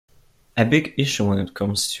A big issue when it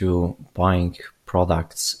comes to buying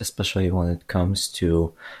products, especially when it comes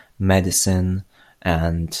to medicine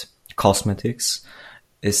and cosmetics,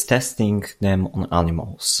 is testing them on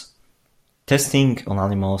animals. Testing on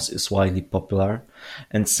animals is widely popular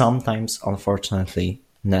and sometimes, unfortunately,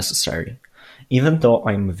 necessary. Even though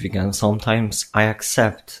I'm a vegan, sometimes I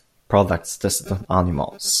accept products tested on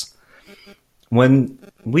animals. When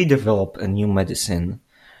we develop a new medicine,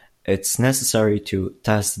 it's necessary to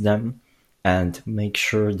test them and make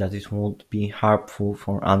sure that it won't be harmful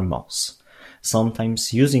for animals.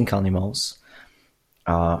 Sometimes using animals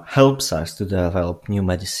helps us to develop new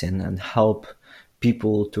medicine and help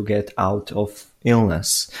people to get out of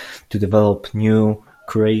illness, to develop new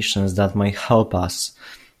creations that might help us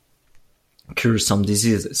cure some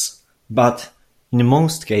diseases. But in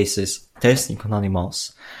most cases, testing on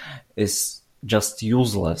animals is just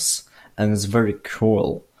useless and it's very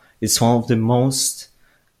cruel. It's one of the most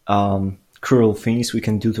cruel things we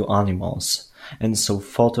can do to animals. And so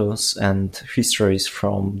photos and histories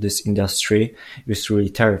from this industry is really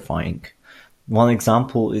terrifying. One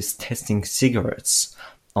example is testing cigarettes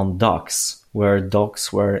on dogs, where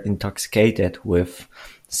dogs were intoxicated with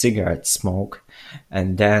cigarette smoke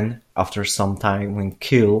and then after some time when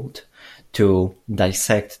killed to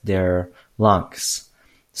dissect their lungs.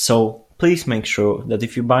 So please make sure that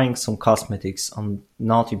if you're buying some cosmetics on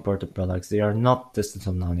not imported products, they are not tested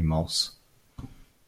on animals.